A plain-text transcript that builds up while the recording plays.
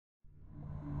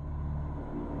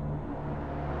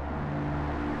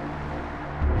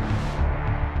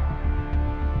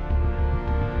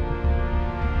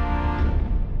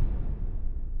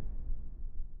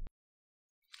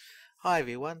Hi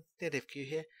everyone, NETFQ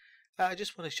here. I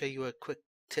just want to show you a quick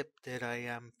tip that I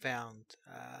found,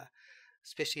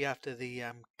 especially after the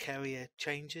carrier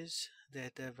changes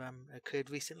that have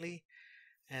occurred recently,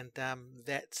 and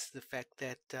that's the fact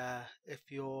that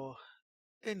if you're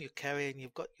in your carrier and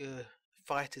you've got your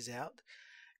fighters out,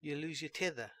 you lose your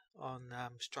tether on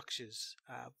structures.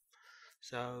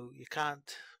 So you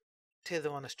can't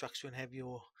tether on a structure and have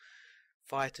your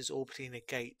fighters orbiting a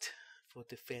gate for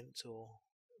defense or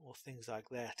things like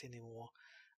that anymore.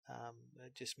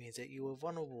 It just means that you are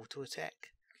vulnerable to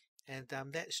attack, and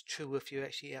that's true if you're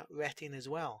actually out ratting as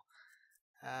well.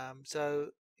 So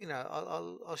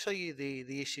I'll show you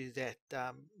the issue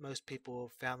that most people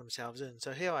have found themselves in.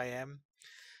 So here I am.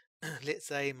 Let's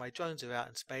say my drones are out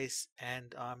in space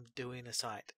and I'm doing a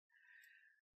site,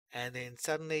 and then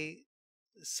suddenly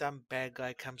some bad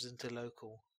guy comes into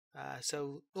local.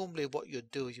 So normally what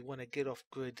you'd do is you want to get off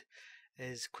grid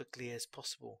as quickly as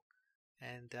possible.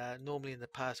 And normally in the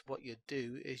past what you'd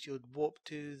do is you'd warp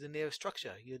to the nearest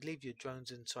structure. You'd leave your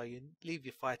drones inside, you'd leave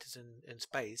your fighters in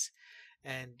space,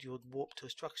 and you'd warp to a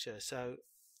structure. So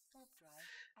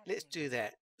let's do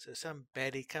that. So some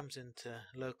baddie comes into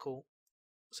local,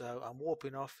 so I'm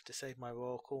warping off to save my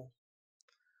oracle.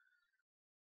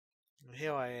 And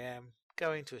here I am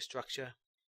going to a structure.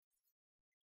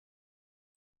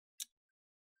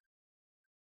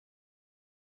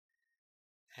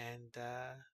 And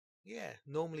yeah,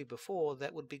 normally before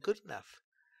that would be good enough.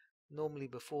 Normally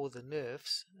before the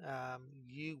nerfs,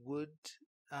 you would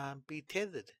be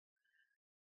tethered.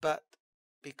 But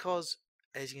because,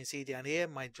 as you can see down here,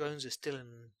 my drones are still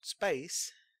in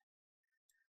space,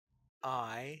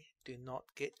 I do not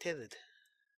get tethered.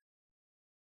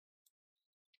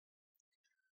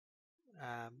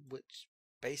 Which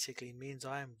basically means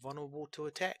I am vulnerable to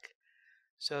attack.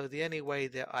 So the only way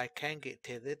that I can get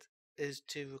tethered is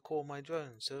to recall my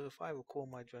drones. So if I recall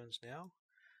my drones now,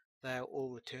 they are all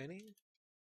returning.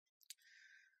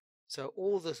 So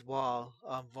all this while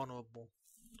I'm vulnerable.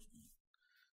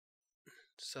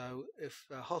 So if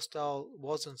a hostile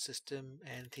was in system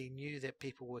and he knew that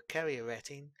people were carrier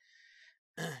ratting,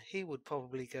 he would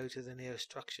probably go to the nearest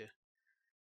structure,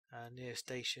 nearest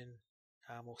station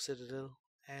or citadel,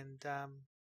 and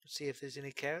see if there's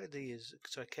any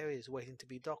carriers waiting to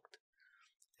be docked.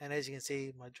 And as you can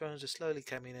see, my drones are slowly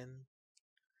coming in,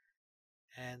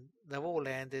 and they've all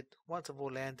landed. Once they've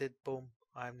all landed, boom,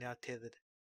 I'm now tethered.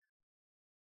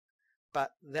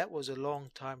 But that was a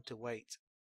long time to wait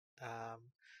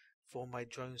for my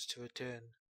drones to return,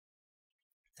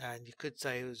 and you could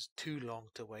say it was too long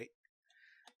to wait.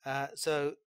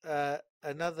 So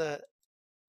another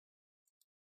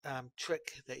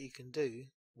trick that you can do,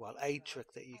 well, a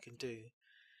trick that you can do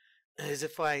is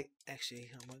if I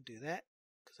won't do that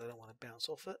because I don't want to bounce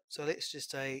off it. So let's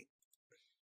just say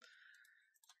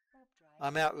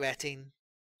I'm out ratting.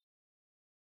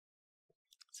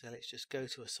 So let's just go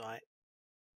to a site.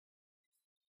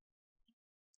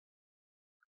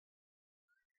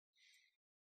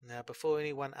 Now, before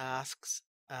anyone asks,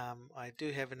 I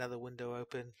do have another window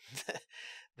open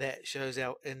that shows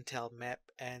our intel map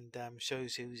and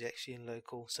shows who's actually in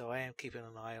local. So I am keeping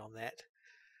an eye on that.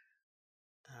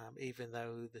 Even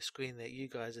though the screen that you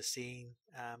guys are seeing,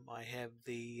 I have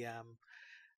the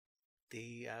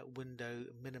window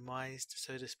minimized,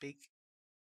 so to speak.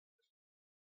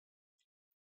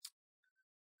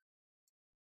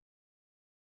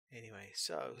 Anyway,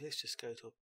 so let's just go to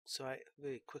a site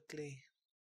very quickly.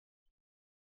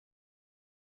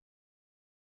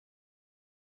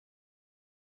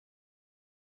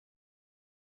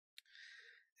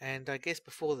 And I guess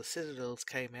before the citadels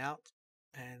came out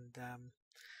and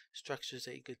structures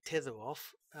that you could tether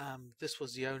off, this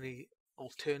was the only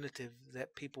alternative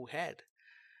that people had.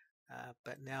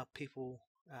 But now people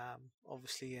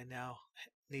obviously are now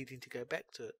needing to go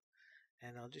back to it.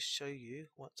 And I'll just show you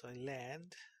once I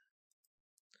land.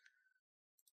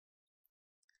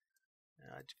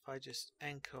 If I just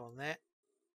anchor on that,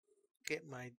 get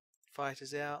my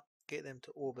fighters out, get them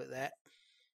to orbit that.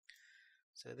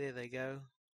 So there they go.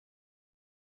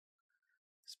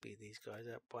 Speed these guys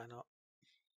up, why not?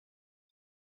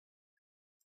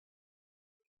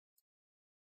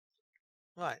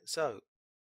 Right, so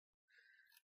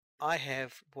I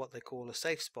have what they call a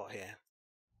safe spot here.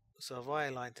 So if I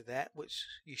align to that, which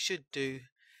you should do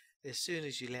as soon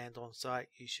as you land on site,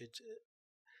 you should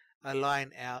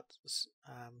align out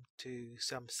to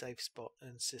some safe spot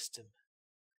in system.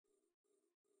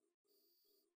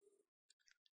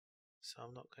 So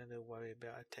I'm not going to worry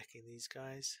about attacking these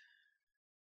guys.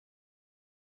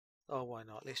 Oh, why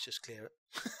not? Let's just clear it.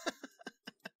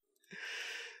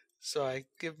 So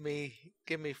give me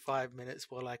 5 minutes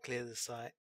while I clear the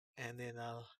site, and then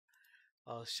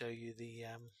I'll show you the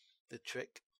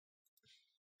trick.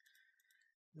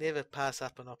 Never pass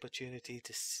up an opportunity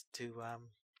to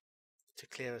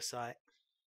clear a site.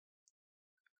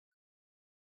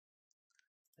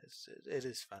 It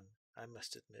is fun, I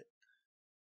must admit.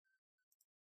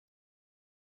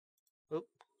 Oop,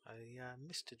 I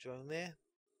missed a drone there.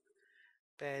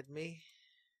 Bad me.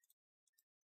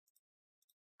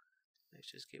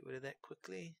 Let's just get rid of that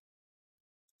quickly.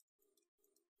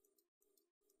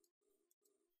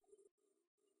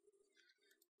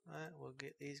 Alright, we'll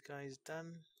get these guys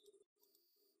done.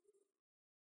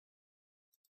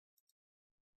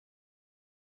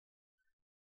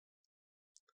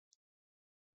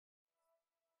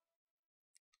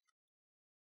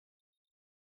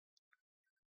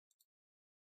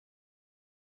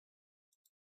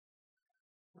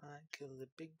 Alright, kill the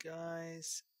big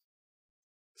guys.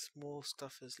 Small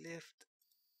stuff is left.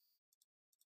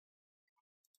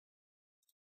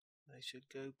 They should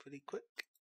go pretty quick.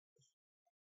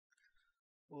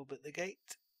 Orbit the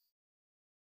gate.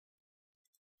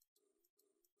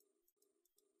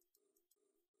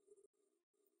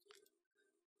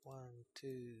 One,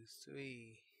 two,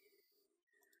 three,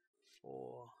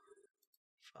 4,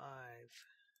 5,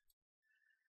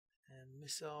 and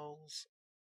missiles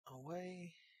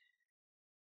away.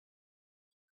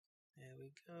 There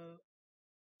we go.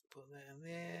 Put that in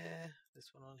there.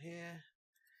 This one on here.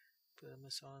 Put a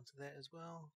missile into that as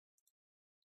well.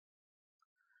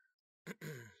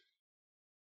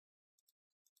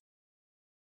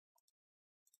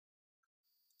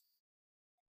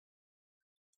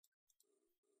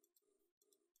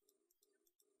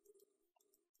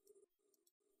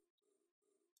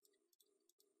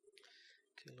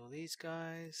 Kill all these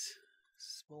guys.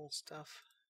 Small stuff.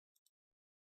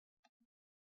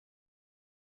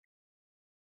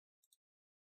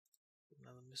 Put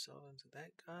another missile into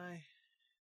that guy.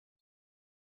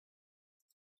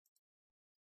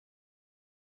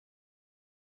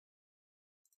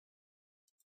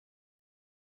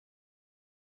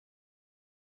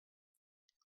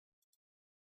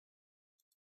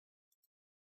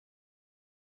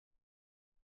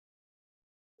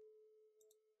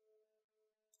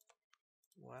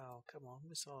 Wow, come on,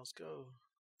 missiles, go.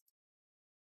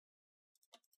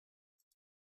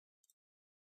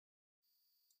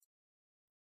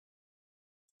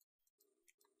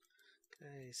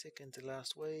 Okay, second to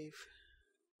last wave.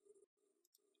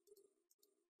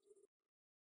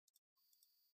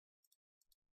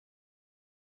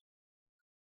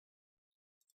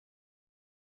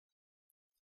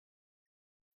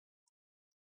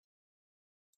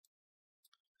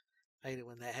 Hate it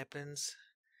when that happens.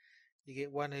 You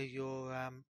get one of your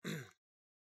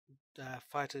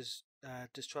fighters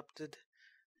disrupted,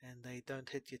 and they don't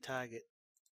hit your target,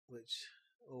 which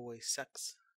always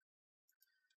sucks.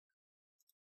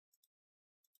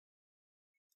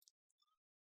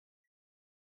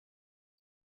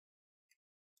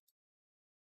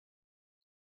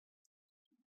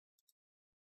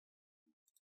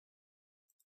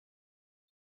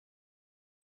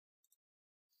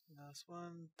 Last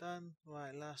one done.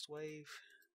 Right, last wave.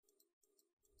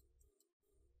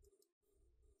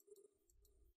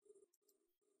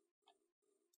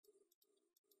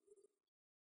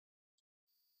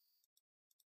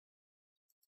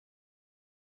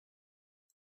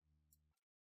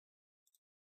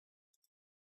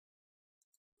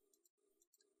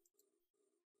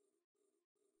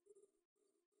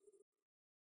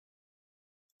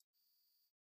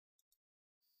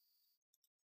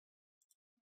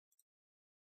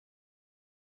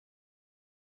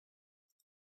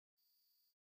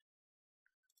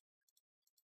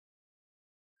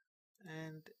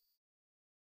 And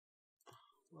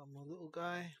one more little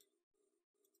guy.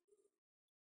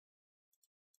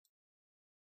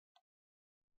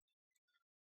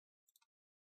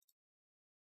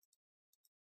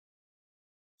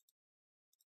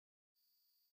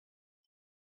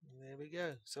 And there we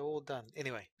go. So all done.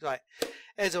 Anyway, right,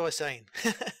 as I was saying.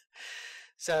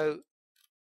 So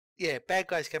yeah, bad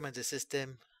guys come into the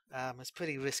system. It's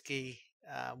pretty risky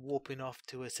warping off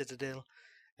to a citadel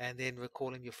and then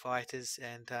recalling your fighters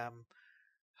and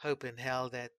hoping hell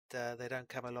that they don't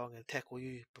come along and tackle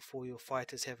you before your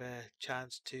fighters have a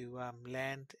chance to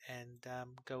land and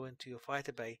go into your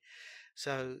fighter bay.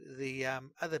 So the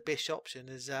other best option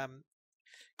is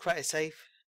create a safe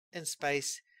in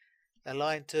space,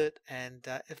 align to it, and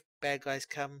if bad guys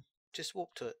come, just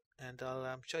walk to it, and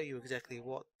I'll show you exactly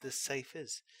what this safe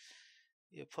is.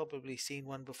 You've probably seen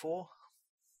one before.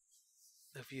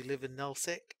 If you live in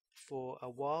nullsec for a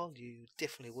while, you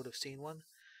definitely would have seen one.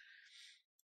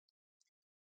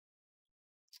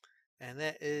 and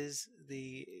that is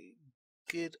the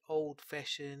good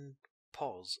old-fashioned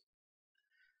POS,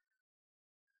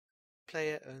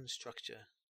 player-owned structure,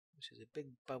 which is a big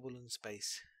bubble in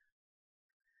space.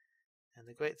 And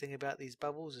the great thing about these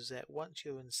bubbles is that once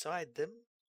you're inside them,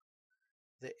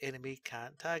 the enemy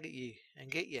can't target you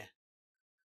and get you.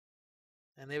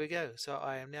 And there we go. So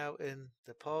I am now in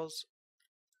the POS,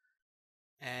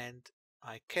 and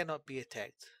I cannot be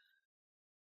attacked.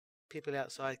 People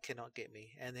outside cannot get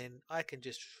me, and then I can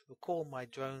just recall my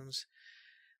drones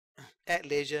at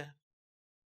leisure,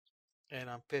 and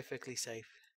I'm perfectly safe.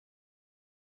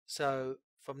 So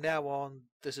from now on,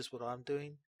 this is what I'm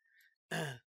doing.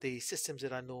 The systems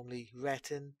that I normally rat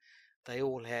in, they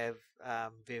all have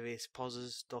various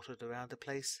POSes dotted around the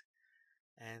place,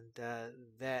 and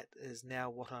that is now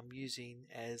what I'm using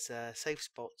as safe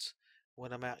spots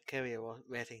when I'm out carrier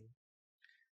ratting.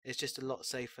 It's just a lot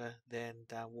safer than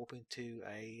warping to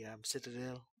a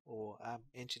citadel or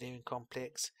engineering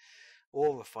complex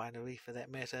or refinery for that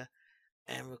matter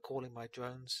and recalling my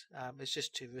drones. It's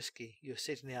just too risky. You're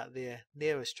sitting out there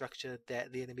near a structure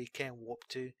that the enemy can warp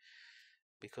to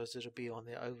because it'll be on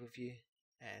their overview,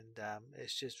 and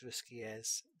it's just risky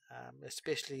as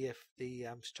especially if the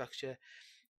structure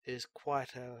is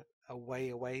quite a way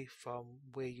away from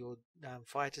where your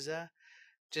fighters are,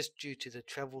 just due to the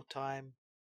travel time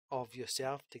of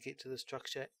yourself to get to the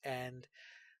structure and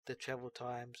the travel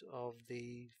times of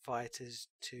the fighters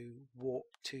to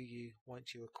warp to you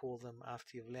once you recall them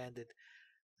after you've landed.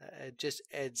 It just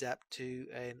adds up to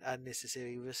an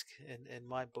unnecessary risk in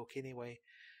my book anyway,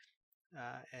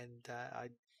 and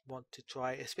I want to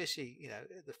try, especially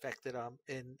the fact that I'm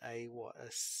in a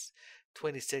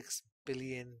 26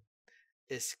 billion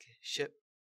ISK ship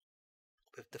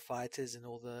with the fighters and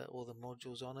all the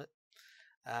modules on it.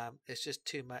 It's just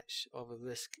too much of a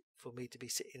risk for me to be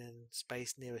sitting in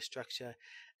space near a structure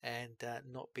and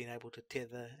not being able to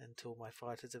tether until my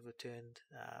fighters have returned.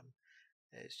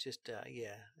 It's just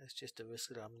it's just a risk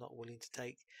that I'm not willing to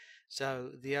take.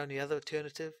 So the only other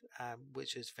alternative,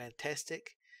 which is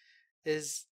fantastic,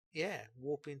 is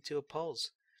warping to a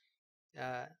POS.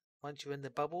 Once you're in the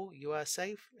bubble, you are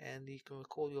safe and you can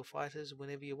recall your fighters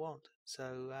whenever you want.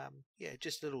 So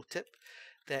just a little tip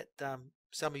that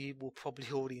some of you will probably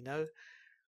already know,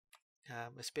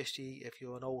 especially if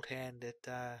you're an old hand at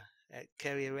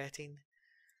carrier ratting.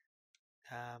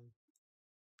 I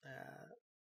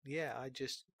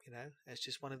just it's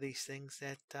just one of these things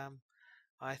that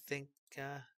I think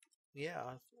I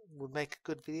would make a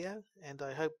good video, and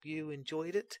I hope you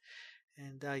enjoyed it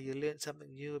and you learned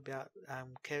something new about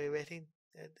carrier ratting.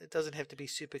 It doesn't have to be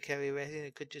SuperCarrier ratting,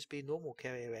 it could just be normal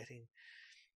carrier ratting.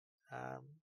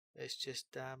 It's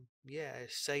just a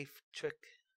safe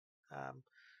trick,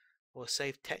 or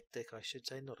safe tactic I should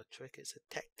say, not a trick, it's a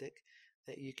tactic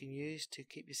that you can use to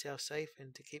keep yourself safe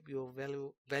and to keep your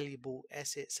valuable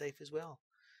assets safe as well.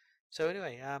 So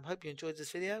anyway, hope you enjoyed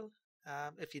this video.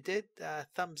 If you did,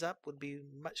 thumbs up would be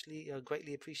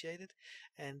greatly appreciated,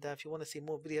 and if you want to see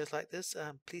more videos like this,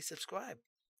 please subscribe,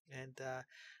 and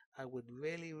I would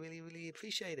really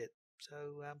appreciate it.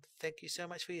 So thank you so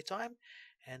much for your time,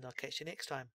 and I'll catch you next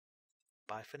time.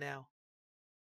 Bye for now.